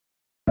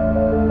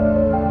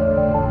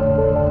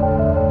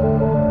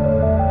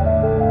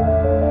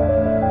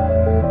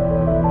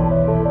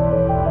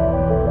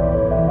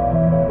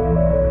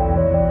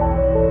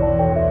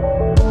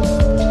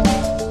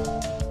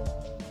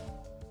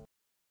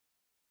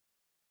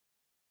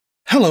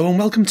Hello and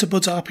welcome to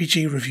Bud's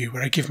RPG Review,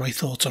 where I give my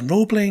thoughts on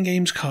role-playing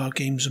games, card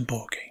games and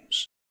board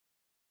games.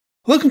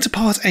 Welcome to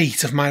part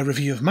 8 of my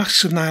review of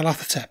Masks of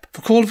Nyarlathotep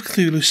for Call of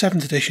Cthulhu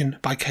 7th edition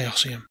by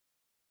Chaosium.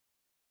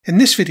 In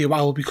this video I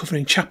will be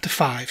covering Chapter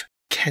 5,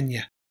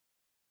 Kenya.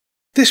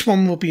 This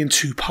one will be in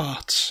 2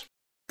 parts.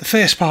 The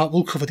first part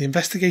will cover the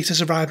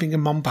investigators arriving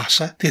in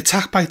Mombasa, the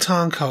attack by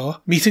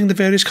Tarnkor, meeting the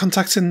various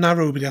contacts in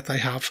Nairobi that they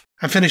have,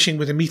 and finishing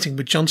with a meeting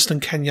with Johnston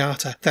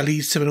Kenyatta that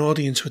leads to an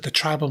audience with the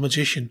tribal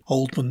magician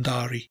Old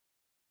Bundari.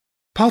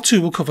 Part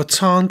 2 will cover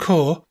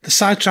Tarnkor, the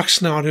sidetrack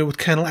scenario with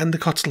Colonel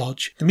Endicott's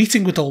lodge, the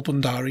meeting with Old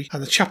Bundari,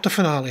 and the chapter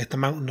finale at the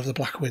Mountain of the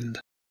Black Wind.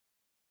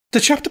 The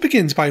chapter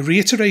begins by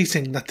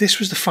reiterating that this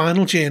was the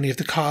final journey of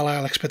the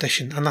Carlisle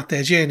expedition and that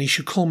their journey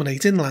should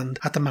culminate inland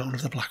at the Mountain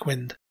of the Black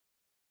Wind.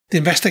 The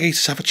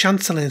investigators have a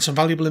chance to learn some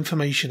valuable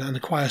information and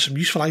acquire some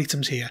useful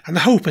items here, and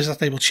the hope is that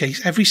they will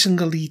chase every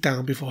single lead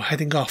down before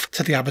heading off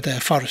to the Aberdare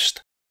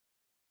forest.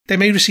 They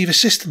may receive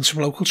assistance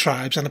from local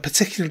tribes and a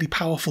particularly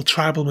powerful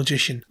tribal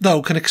magician,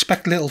 though can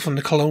expect little from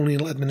the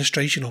colonial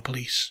administration or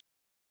police.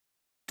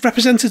 The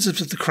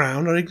representatives of the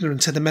Crown are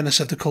ignorant to the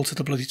menace of the Cult of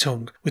the Bloody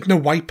Tongue, with no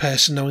white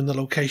person knowing the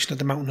location of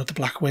the Mountain of the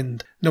Black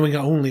Wind, knowing it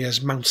only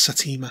as Mount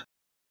Satima.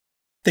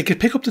 They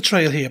could pick up the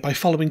trail here by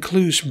following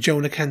clues from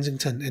Jonah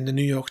Kensington in the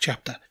New York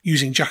chapter,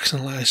 using Jackson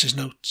Elias's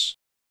notes.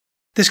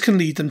 This can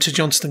lead them to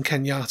Johnston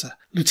Kenyatta,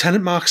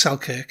 Lieutenant Mark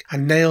Selkirk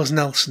and Nails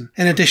Nelson,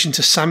 in addition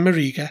to Sam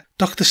Mariga,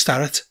 Dr.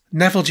 Starrett,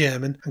 Neville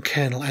German and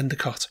Colonel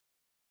Endicott.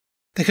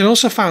 They can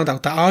also find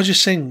out that Arja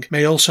Singh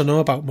may also know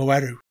about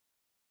Mweru.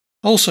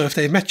 Also, if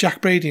they've met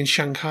Jack Brady in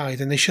Shanghai,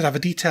 then they should have a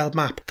detailed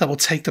map that will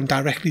take them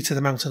directly to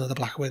the Mountain of the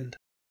Black Wind.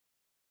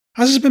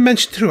 As has been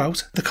mentioned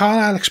throughout, the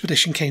Carlisle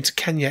expedition came to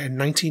Kenya in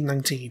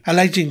 1919,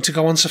 alleging to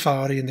go on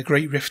safari in the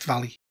Great Rift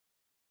Valley.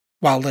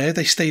 While there,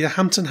 they stayed at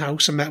Hampton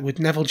House and met with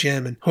Neville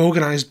German, who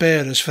organised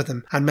bearers for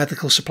them and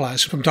medical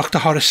supplies from Dr.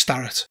 Horace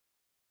Starrett.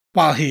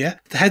 While here,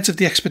 the heads of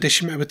the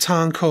expedition met with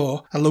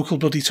Tarnkor, a local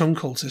Bloody Tongue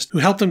cultist, who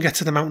helped them get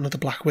to the Mountain of the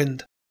Black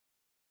Wind.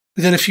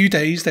 Within a few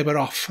days they were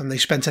off, and they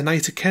spent a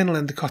night at Colonel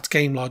Endicott's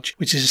game lodge,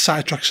 which is a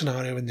sidetrack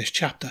scenario in this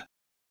chapter.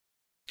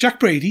 Jack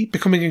Brady,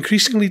 becoming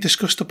increasingly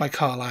disgusted by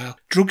Carlisle,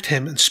 drugged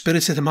him and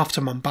spirited him off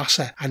to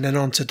Mombasa and then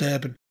on to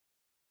Durban.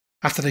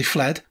 After they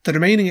fled, the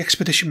remaining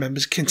expedition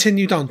members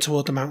continued on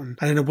toward the mountain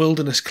and in a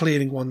wilderness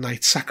clearing one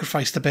night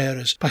sacrificed the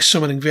bearers by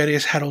summoning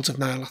various heralds of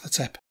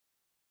Nyarlathotep.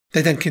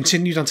 They then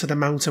continued onto the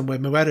mountain where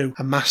Mweru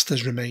and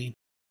Masters remain.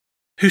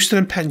 Houston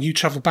and Penhew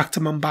travelled back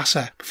to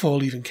Mombasa before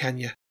leaving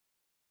Kenya.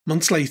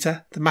 Months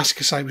later, the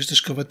massacre site was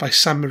discovered by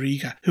Sam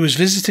Mariga, who was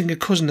visiting a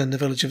cousin in the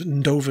village of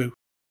Ndovu.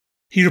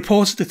 He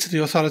reported it to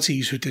the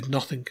authorities, who did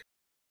nothing.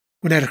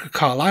 When Erica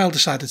Carlisle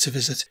decided to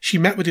visit, she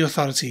met with the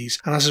authorities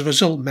and as a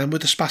result men were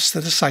dispatched to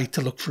the site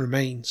to look for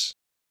remains.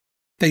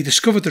 They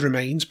discovered the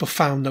remains but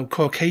found no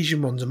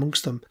Caucasian ones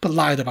amongst them, but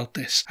lied about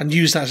this and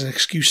used that as an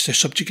excuse to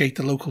subjugate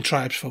the local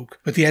tribesfolk,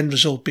 with the end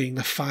result being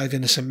that 5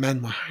 innocent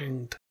men were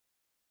hanged.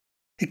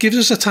 It gives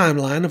us a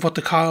timeline of what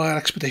the Carlisle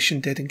expedition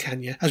did in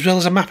Kenya, as well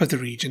as a map of the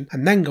region,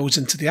 and then goes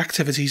into the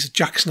activities of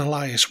Jackson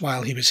Elias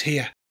while he was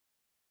here.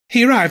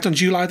 He arrived on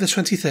July the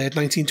 23rd,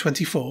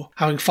 1924,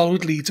 having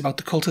followed leads about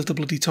the Cult of the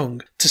Bloody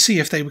Tongue to see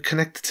if they were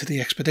connected to the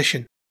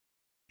expedition.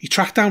 He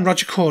tracked down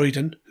Roger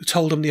Corridon, who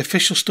told him the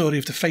official story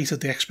of the fate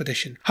of the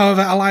expedition.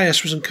 However,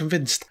 Elias was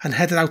unconvinced and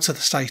headed out to the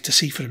site to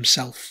see for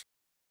himself.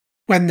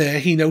 When there,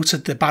 he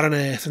noted the barren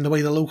earth and the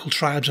way the local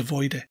tribes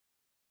avoid it.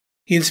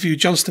 He interviewed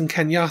Johnston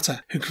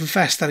Kenyatta, who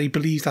confessed that he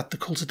believed that the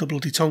Cult of the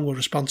Bloody Tongue were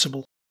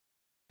responsible.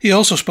 He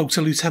also spoke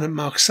to Lieutenant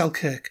Mark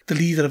Selkirk, the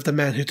leader of the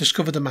men who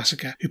discovered the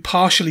massacre, who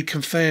partially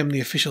confirmed the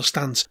official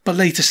stance, but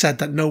later said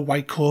that no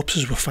white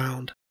corpses were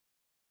found.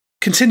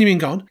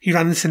 Continuing on, he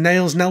ran into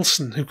Nails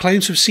Nelson, who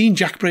claimed to have seen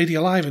Jack Brady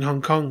alive in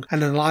Hong Kong,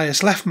 and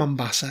Elias left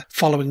Mombasa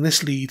following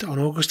this lead on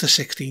August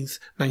 16th,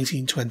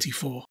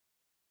 1924.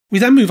 We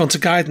then move on to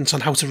guidance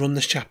on how to run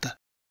this chapter.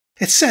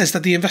 It says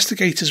that the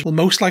investigators will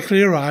most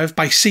likely arrive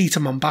by sea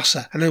to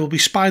Mombasa, and they will be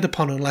spied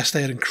upon unless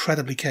they are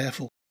incredibly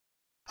careful.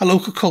 A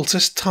local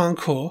cultist,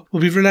 Tarnkor, will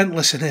be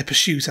relentless in her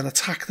pursuit and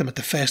attack them at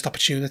the first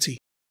opportunity.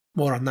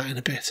 More on that in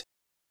a bit.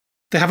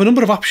 They have a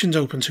number of options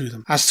open to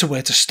them as to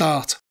where to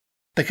start.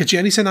 They could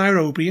journey to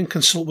Nairobi and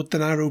consult with the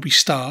Nairobi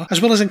Star,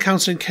 as well as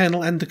encountering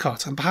Colonel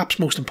Endicott, and perhaps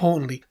most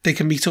importantly, they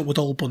can meet up with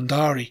Old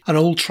Bundari, an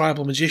old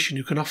tribal magician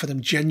who can offer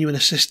them genuine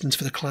assistance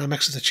for the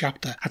climax of the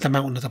chapter at the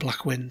Mountain of the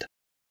Black Wind.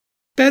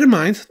 Bear in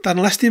mind that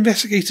unless the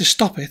investigators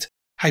stop it,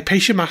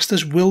 Hypatia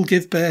Masters will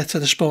give birth to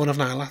the spawn of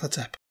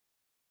Nyarlathotep.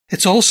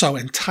 It's also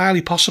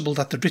entirely possible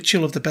that the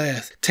ritual of the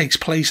birth takes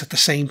place at the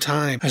same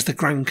time as the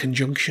Grand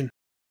Conjunction.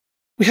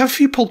 We have a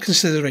few poll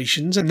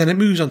considerations and then it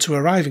moves on to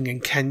arriving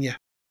in Kenya.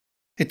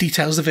 It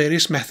details the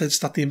various methods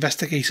that the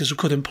investigators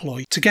could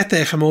employ to get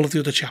there from all of the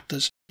other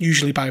chapters,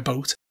 usually by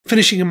boat,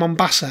 finishing in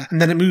Mombasa,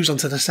 and then it moves on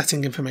to the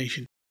setting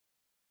information.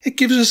 It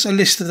gives us a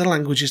list of the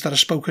languages that are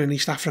spoken in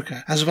East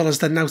Africa, as well as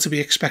the now to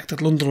be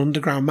expected London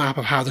Underground map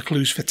of how the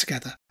clues fit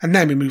together, and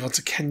then we move on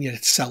to Kenya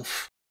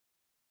itself.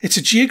 It's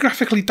a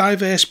geographically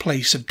diverse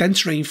place of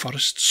dense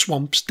rainforests,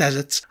 swamps,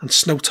 deserts and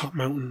snow-topped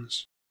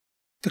mountains.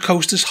 The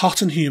coast is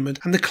hot and humid,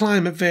 and the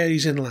climate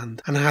varies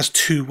inland and has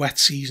 2 wet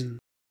seasons.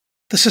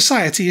 The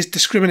society is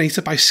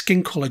discriminated by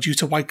skin colour due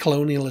to white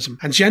colonialism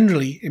and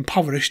generally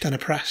impoverished and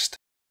oppressed.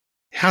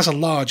 It has a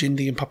large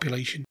Indian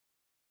population.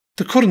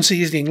 The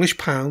currency is the English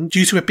pound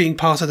due to it being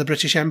part of the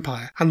British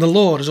Empire, and the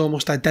law is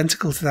almost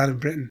identical to that in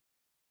Britain.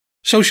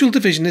 Social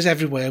division is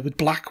everywhere with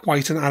black,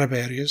 white and Arab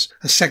areas,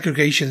 and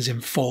segregation is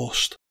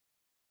enforced.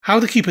 How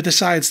the keeper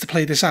decides to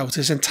play this out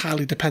is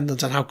entirely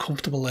dependent on how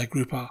comfortable their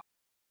group are.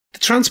 The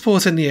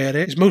transport in the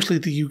area is mostly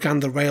the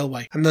Uganda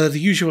Railway, and there are the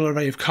usual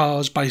array of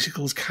cars,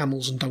 bicycles,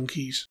 camels and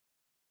donkeys.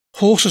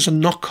 Horses are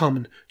not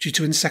common due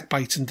to insect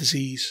bites and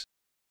disease.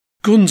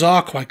 Guns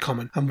are quite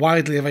common and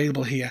widely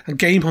available here, and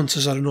game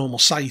hunters are a normal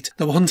sight,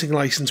 though a hunting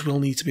licence will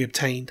need to be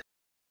obtained.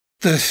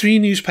 There are 3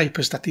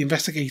 newspapers that the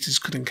investigators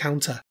could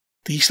encounter: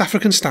 the East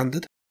African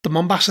Standard, the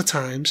Mombasa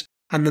Times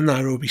and the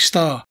Nairobi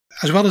Star,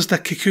 as well as the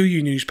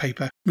Kikuyu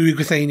newspaper,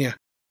 Muigwithania.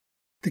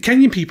 The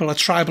Kenyan people are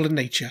tribal in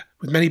nature,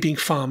 with many being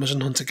farmers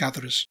and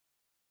hunter-gatherers.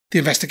 The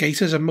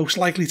investigators are most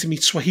likely to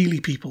meet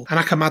Swahili people and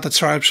Akamada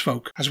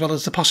tribesfolk, as well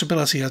as the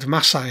possibility of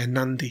Maasai and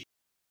Nandi.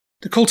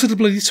 The cult of the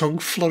Bloody Tongue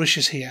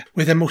flourishes here,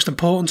 with their most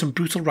important and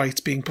brutal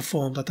rites being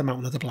performed at the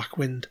Mountain of the Black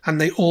Wind,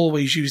 and they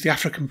always use the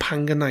African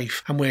panga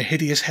knife and wear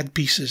hideous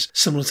headpieces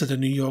similar to the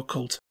New York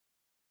cult.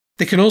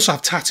 They can also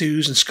have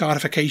tattoos and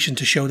scarification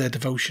to show their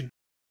devotion.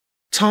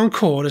 Tarn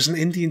Kaur is an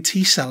Indian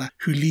tea seller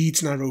who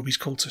leads Nairobi's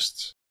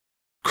cultists.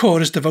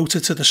 Kaur is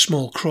devoted to the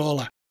small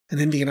crawler, an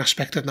Indian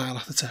aspect of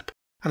Nyarlathotep,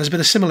 and has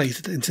been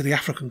assimilated into the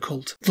African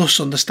cult, thus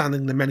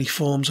understanding the many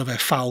forms of her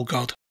foul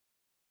god.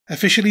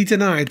 Officially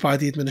denied by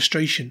the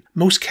administration,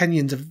 most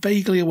Kenyans are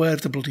vaguely aware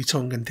of the Bloody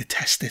Tongue and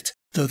detest it,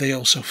 though they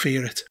also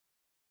fear it.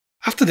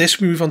 After this,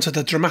 we move on to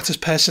the dramatis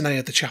personae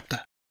of the chapter.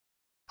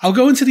 I'll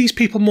go into these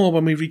people more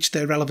when we reach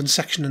their relevant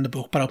section in the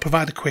book, but I'll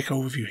provide a quick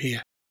overview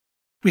here.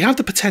 We have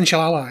the potential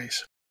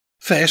allies.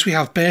 First, we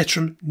have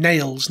Bertram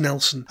Nails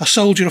Nelson, a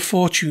soldier of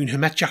fortune who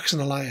met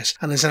Jackson Elias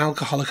and is an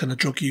alcoholic and a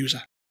drug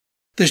user.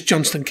 There's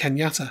Johnston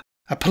Kenyatta,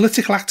 a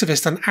political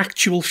activist and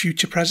actual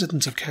future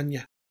president of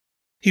Kenya.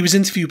 He was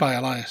interviewed by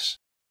Elias.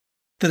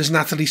 There is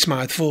Natalie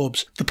Smythe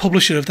Forbes, the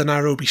publisher of the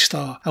Nairobi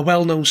Star, a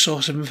well-known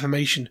source of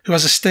information who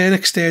has a stern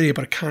exterior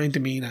but a kind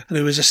demeanour and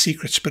who is a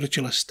secret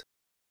spiritualist.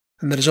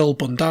 And there is Old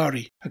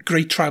Bundari, a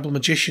great tribal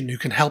magician who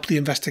can help the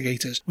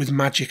investigators with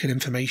magic and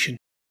information.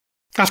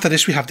 After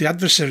this we have the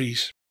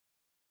adversaries.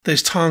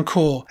 There's Tarn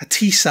Kaur, a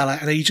tea seller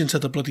and agent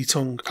of the Bloody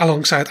Tongue,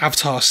 alongside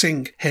Avtar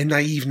Singh, her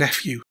naive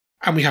nephew,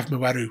 and we have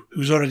Mweru,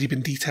 who's already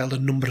been detailed a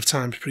number of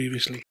times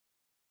previously.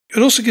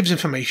 It also gives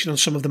information on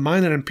some of the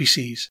minor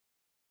NPCs.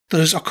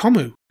 There is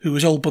Okomu, who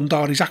is Old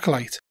Bundari's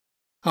acolyte,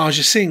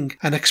 Arja Singh,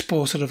 an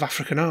exporter of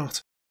African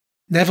art,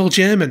 Neville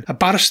German, a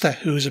barrister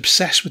who is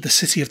obsessed with the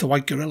city of the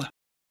White Gorilla,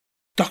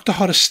 Dr.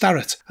 Horace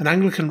Starrett, an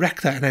Anglican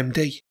rector and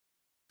MD,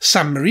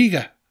 Sam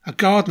Mariga, a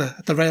gardener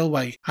at the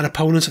railway and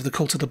opponent of the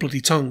cult of the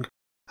Bloody Tongue,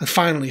 and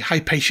finally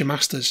Hypatia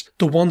Masters,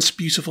 the once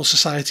beautiful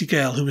society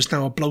girl who is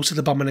now a bloated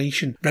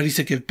abomination ready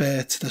to give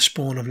birth to the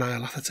spawn of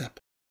Nyarlathotep.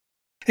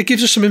 It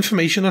gives us some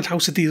information on how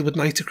to deal with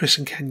Nitocris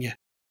in Kenya.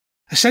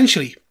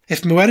 Essentially,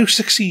 if Mweru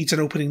succeeds in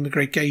opening the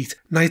Great Gate,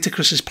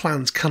 Nitocris's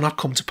plans cannot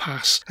come to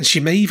pass, and she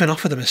may even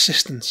offer them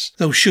assistance,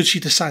 though should she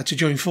decide to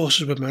join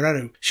forces with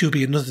Mweru, she will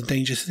be another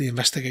danger to the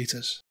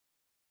investigators.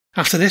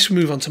 After this we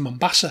move on to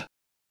Mombasa.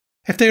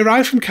 If they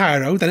arrive from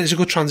Cairo, then it's a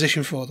good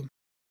transition for them.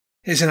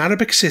 It is an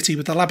Arabic city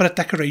with elaborate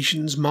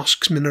decorations,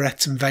 mosques,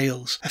 minarets and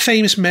veils, a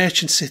famous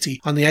merchant city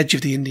on the edge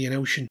of the Indian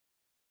Ocean.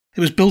 It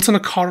was built on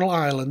a coral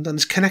island and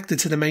is connected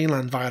to the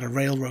mainland via a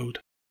railroad.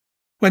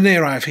 When they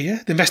arrive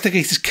here, the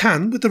investigators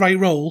can, with the right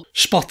role,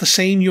 spot the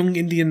same young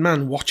Indian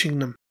man watching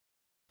them.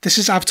 This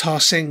is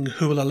Avtar Singh,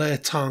 who will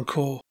alert Tarn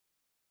Kaur.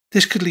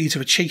 This could lead to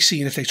a chase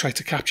scene if they try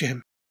to capture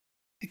him.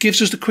 It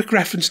gives us the quick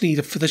reference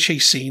needed for the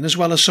chase scene, as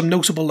well as some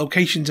notable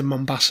locations in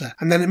Mombasa,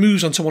 and then it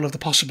moves on to one of the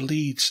possible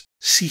leads,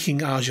 seeking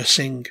Arja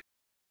Singh.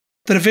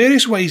 There are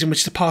various ways in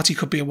which the party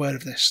could be aware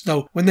of this,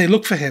 though when they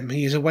look for him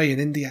he is away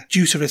in India,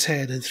 due to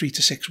return in 3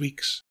 to 6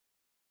 weeks.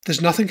 There's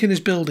nothing in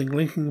his building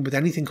linking him with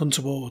anything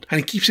untoward, and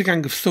he keeps a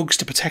gang of thugs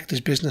to protect his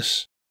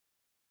business.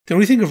 The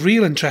only thing of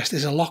real interest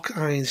is a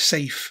locked-iron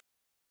safe.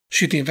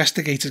 Should the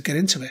investigators get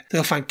into it,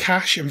 they'll find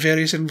cash and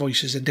various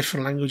invoices in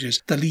different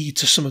languages that lead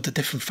to some of the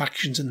different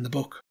factions in the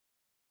book.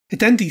 It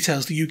then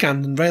details the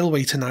Ugandan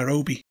railway to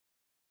Nairobi.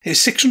 It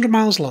is 600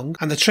 miles long,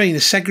 and the train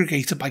is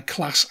segregated by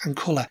class and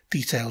colour,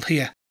 detailed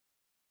here.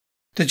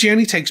 The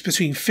journey takes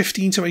between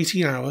 15 to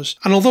 18 hours,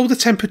 and although the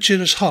temperature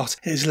is hot,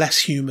 it is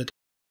less humid.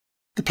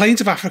 The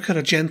plains of Africa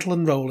are gentle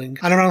and rolling,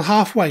 and around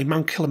halfway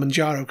Mount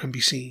Kilimanjaro can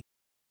be seen.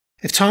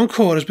 If Tarn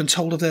Kaur has been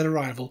told of their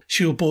arrival,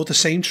 she will board the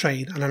same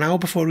train and an hour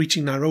before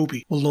reaching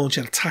Nairobi will launch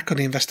an attack on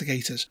the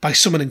investigators by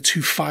summoning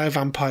 2 fire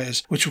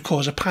vampires, which will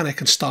cause a panic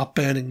and start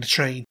burning the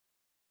train.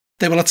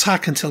 They will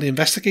attack until the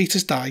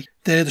investigators die,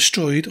 they're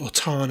destroyed or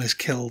Tarn is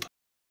killed.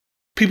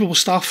 People will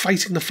start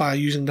fighting the fire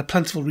using the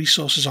plentiful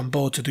resources on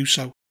board to do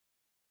so.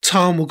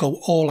 Tarn will go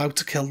all out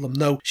to kill them,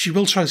 though she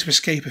will try to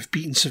escape if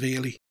beaten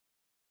severely.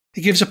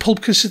 It gives a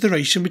pulp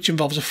consideration which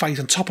involves a fight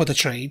on top of the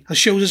train and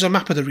shows us a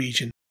map of the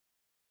region.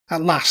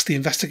 At last the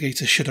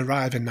investigators should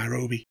arrive in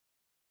Nairobi.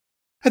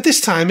 At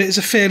this time it is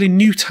a fairly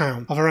new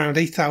town of around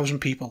 8,000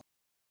 people.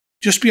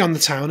 Just beyond the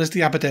town is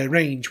the Aberdare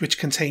Range, which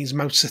contains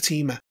Mount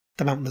Satima,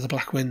 the mountain of the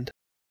Black Wind.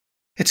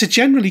 It's a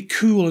generally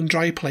cool and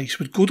dry place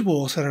with good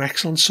water and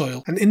excellent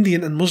soil, and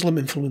Indian and Muslim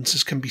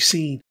influences can be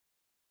seen.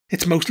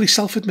 It's mostly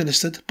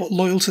self-administered but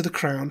loyal to the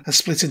crown and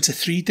split into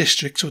 3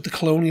 districts, with the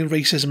colonial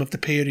racism of the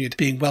period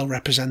being well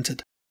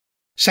represented.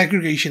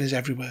 Segregation is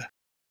everywhere.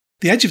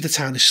 The edge of the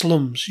town is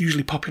slums,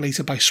 usually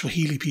populated by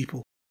Swahili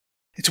people.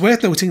 It's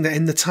worth noting that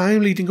in the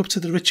time leading up to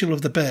the ritual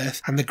of the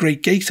birth and the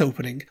Great Gate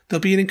opening,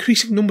 there'll be an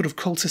increasing number of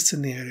cultists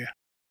in the area.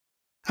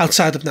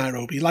 Outside of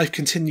Nairobi, life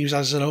continues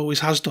as it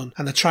always has done,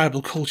 and the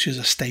tribal cultures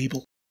are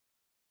stable.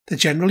 They're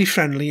generally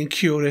friendly and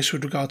curious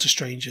with regard to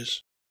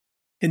strangers.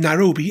 In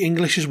Nairobi,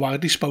 English is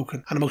widely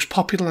spoken, and the most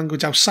popular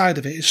language outside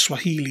of it is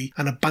Swahili,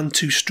 and a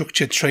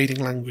Bantu-structured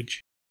trading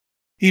language.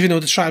 Even though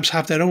the tribes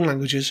have their own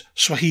languages,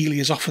 Swahili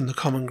is often the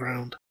common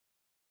ground.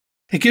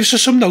 It gives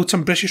us some notes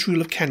on British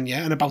rule of Kenya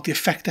and about the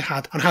effect it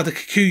had on how the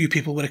Kikuyu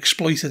people were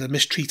exploited and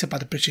mistreated by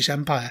the British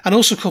Empire, and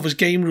also covers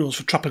game rules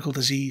for tropical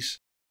disease.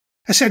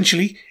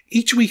 Essentially,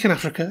 each week in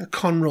Africa a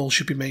con roll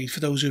should be made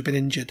for those who have been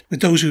injured, with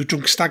those who have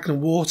drunk stagnant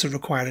water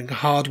requiring a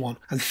hard one,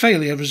 and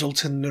failure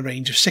resulting in a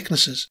range of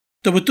sicknesses,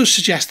 though it does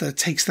suggest that it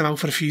takes them out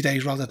for a few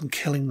days rather than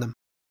killing them.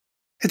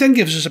 It then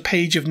gives us a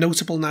page of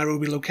notable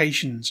Nairobi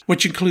locations,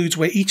 which includes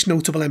where each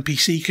notable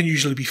NPC can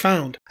usually be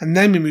found, and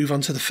then we move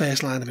on to the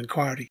first line of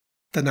inquiry,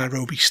 the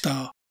Nairobi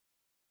Star.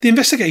 The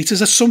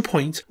investigators at some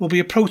point will be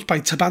approached by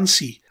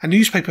Tabansi, a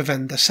newspaper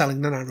vendor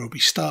selling the Nairobi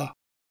Star.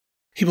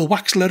 He will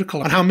wax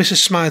lyrical on how Mrs.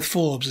 Smythe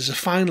Forbes is a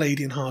fine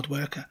lady and hard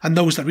worker, and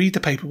those that read the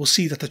paper will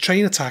see that the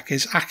train attack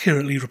is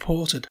accurately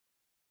reported.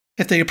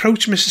 If they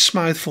approach Mrs.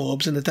 Smythe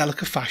Forbes in a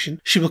delicate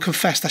fashion, she will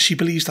confess that she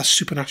believes that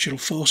supernatural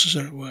forces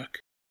are at work.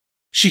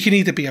 She can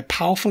either be a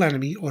powerful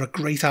enemy or a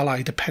great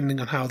ally depending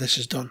on how this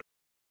is done.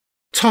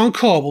 Tarn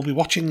Kaur will be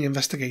watching the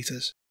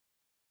investigators.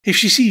 If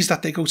she sees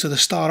that they go to the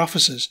Star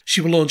offices,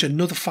 she will launch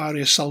another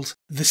fiery assault,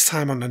 this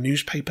time on the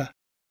newspaper.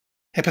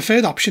 Her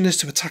preferred option is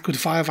to attack with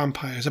fire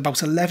vampires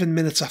about 11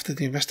 minutes after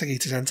the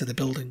investigators enter the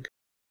building.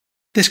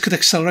 This could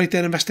accelerate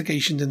their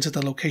investigations into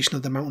the location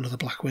of the Mountain of the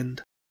Black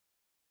Wind.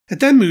 It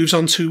then moves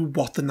on to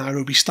what the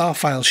Nairobi Star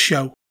files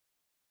show.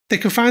 They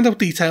can find out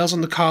details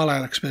on the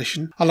Carlisle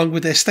expedition, along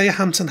with their stay at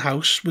Hampton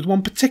House, with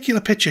one particular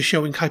picture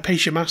showing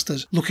Hypatia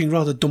Masters looking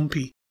rather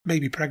dumpy,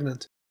 maybe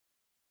pregnant.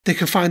 They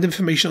can find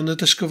information on the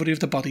discovery of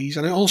the bodies,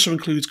 and it also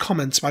includes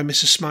comments by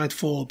Mrs. Smythe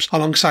Forbes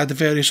alongside the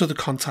various other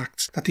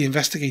contacts that the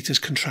investigators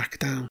can track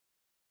down.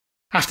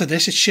 After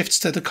this, it shifts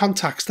to the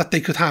contacts that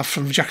they could have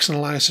from Jackson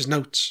Elias's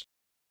notes.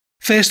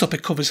 First up,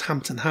 it covers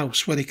Hampton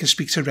House, where they can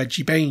speak to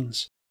Reggie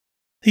Baines.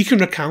 He can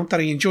recount that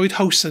he enjoyed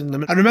hosting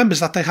them and remembers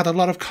that they had a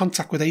lot of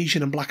contact with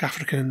Asian and Black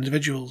African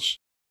individuals.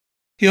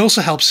 He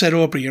also helped Sir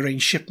Aubrey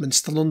arrange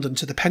shipments to London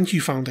to the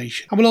Penhew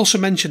Foundation, and will also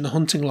mention the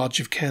hunting lodge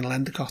of Colonel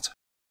Endicott.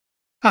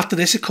 After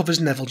this, it covers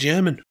Neville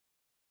German.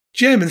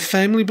 German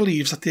firmly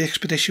believes that the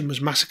expedition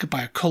was massacred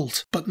by a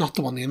cult, but not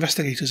the one the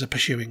investigators are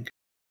pursuing.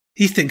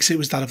 He thinks it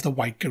was that of the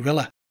White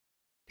Gorilla.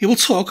 He will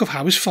talk of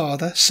how his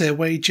father, Sir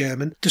Wade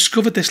German,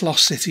 discovered this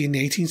lost city in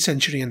the 18th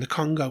century in the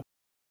Congo.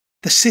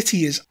 The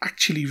city is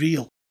actually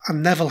real,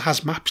 and Neville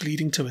has maps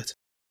leading to it.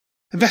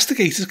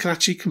 Investigators can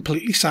actually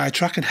completely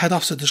sidetrack and head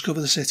off to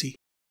discover the city.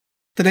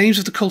 The names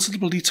of the cult of the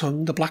Bloody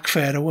Tongue, the Black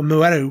Pharaoh and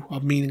Mueru are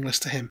meaningless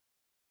to him.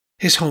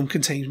 His home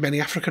contains many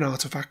African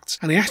artefacts,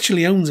 and he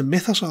actually owns a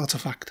Mythos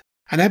artefact,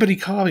 an ebony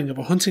carving of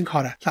a hunting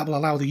horror that will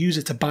allow the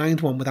user to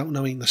bind one without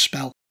knowing the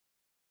spell.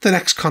 The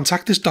next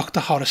contact is Dr.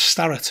 Horace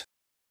Starrett.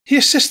 He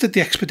assisted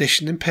the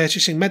expedition in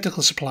purchasing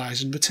medical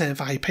supplies in return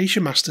for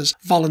Hypatia Masters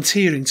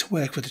volunteering to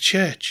work for the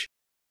church.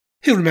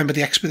 He'll remember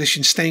the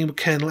expedition staying with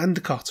Colonel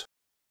Endicott.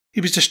 He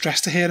was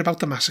distressed to hear about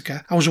the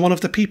massacre and was one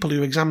of the people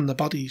who examined the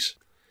bodies.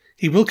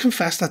 He will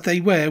confess that they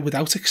were,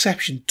 without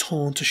exception,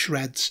 torn to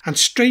shreds, and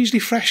strangely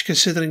fresh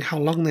considering how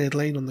long they had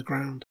lain on the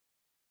ground.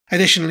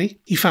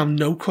 Additionally, he found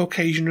no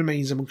Caucasian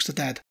remains amongst the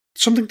dead,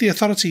 something the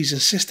authorities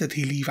insisted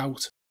he leave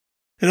out.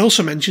 It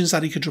also mentions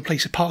that he could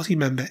replace a party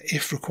member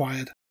if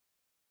required.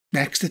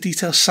 Next, it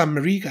details Sam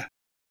Mariga.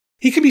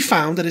 He can be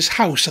found at his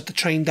house at the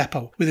train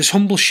depot, with his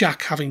humble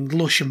shack having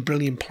lush and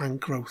brilliant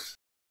plant growth.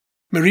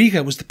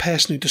 Mariga was the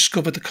person who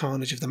discovered the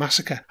carnage of the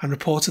massacre and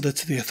reported it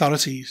to the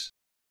authorities.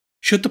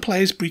 Should the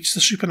players breach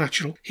the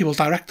supernatural, he will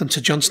direct them to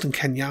Johnston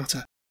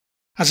Kenyatta.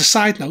 As a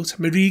side note,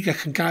 Mariga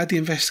can guide the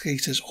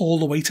investigators all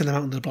the way to the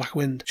Mountain of the Black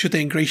Wind, should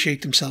they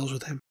ingratiate themselves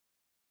with him.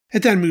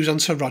 It then moves on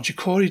to Roger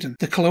Corridon,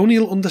 the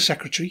Colonial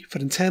Undersecretary for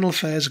Internal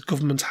Affairs at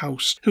Government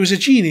House, who is a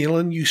genial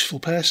and useful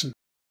person.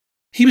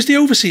 He was the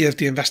overseer of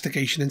the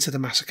investigation into the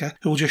massacre,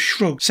 who will just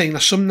shrug, saying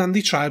that some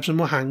Nandi tribesmen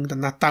were hanged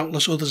and that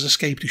doubtless others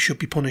escaped who should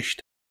be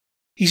punished.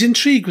 He's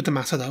intrigued with the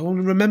matter though,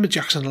 and remembered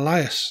Jackson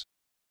Elias.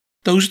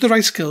 Those with the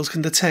right skills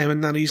can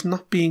determine that he's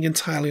not being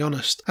entirely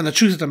honest, and the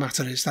truth of the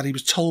matter is that he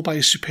was told by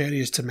his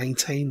superiors to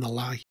maintain the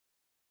lie.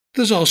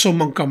 There's also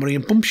Montgomery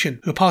and Bumption,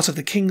 who are part of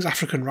the King's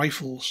African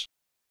Rifles.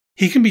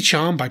 He can be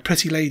charmed by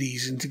pretty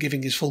ladies into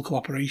giving his full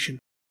cooperation.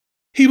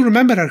 He will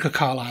remember Erica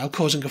Carlisle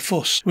causing a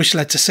fuss, which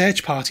led to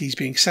search parties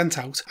being sent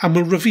out, and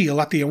will reveal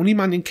that the only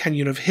man in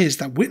Kenya of his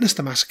that witnessed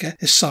the massacre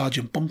is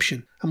Sergeant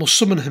Bumption, and will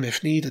summon him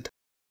if needed.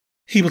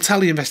 He will tell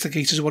the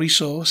investigators what he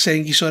saw,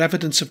 saying he saw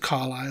evidence of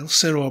Carlisle,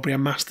 Sir Aubrey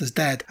and Masters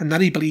dead, and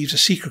that he believes a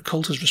secret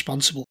cult is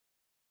responsible.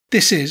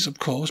 This is, of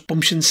course,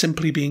 Bumption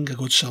simply being a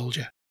good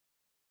soldier.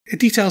 It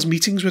details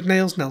meetings with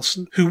Nails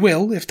Nelson, who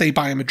will, if they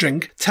buy him a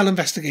drink, tell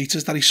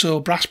investigators that he saw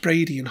Brass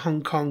Brady in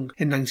Hong Kong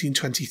in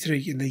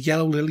 1923 in the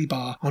Yellow Lily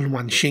Bar on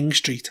Wan Shing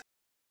Street.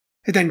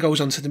 It then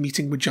goes on to the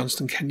meeting with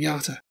Johnston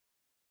Kenyatta.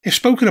 If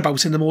spoken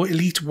about in the more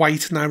elite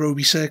white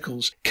Nairobi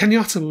circles,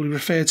 Kenyatta will be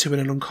referred to in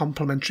an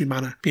uncomplimentary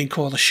manner, being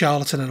called a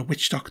charlatan and a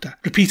witch doctor,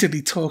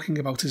 repeatedly talking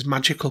about his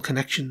magical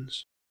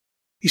connections.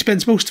 He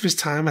spends most of his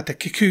time at the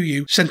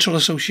Kikuyu Central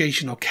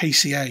Association or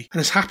KCA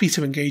and is happy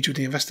to engage with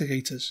the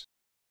investigators.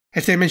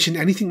 If they mention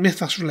anything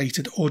Mythos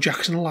related or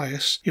Jackson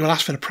Elias, he will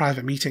ask for a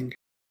private meeting.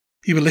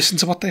 He will listen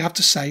to what they have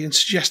to say and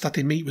suggest that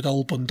they meet with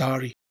old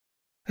Bundari.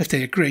 If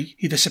they agree,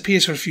 he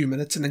disappears for a few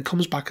minutes and then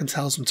comes back and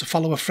tells them to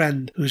follow a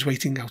friend who is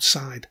waiting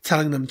outside,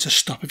 telling them to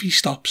stop if he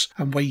stops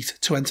and wait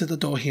to enter the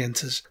door he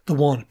enters, the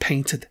one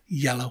painted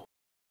yellow.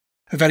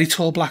 A very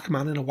tall black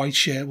man in a white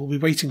shirt will be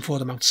waiting for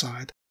them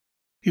outside.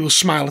 He will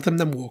smile at them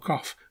then walk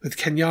off, with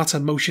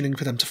Kenyatta motioning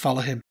for them to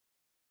follow him.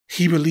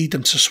 He will lead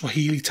them to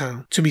Swahili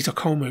Town to meet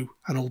Okomu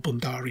and old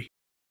Bundari.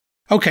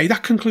 Okay,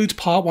 that concludes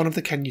part 1 of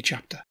the Kenya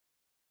chapter.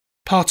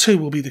 Part 2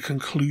 will be the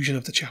conclusion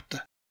of the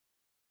chapter.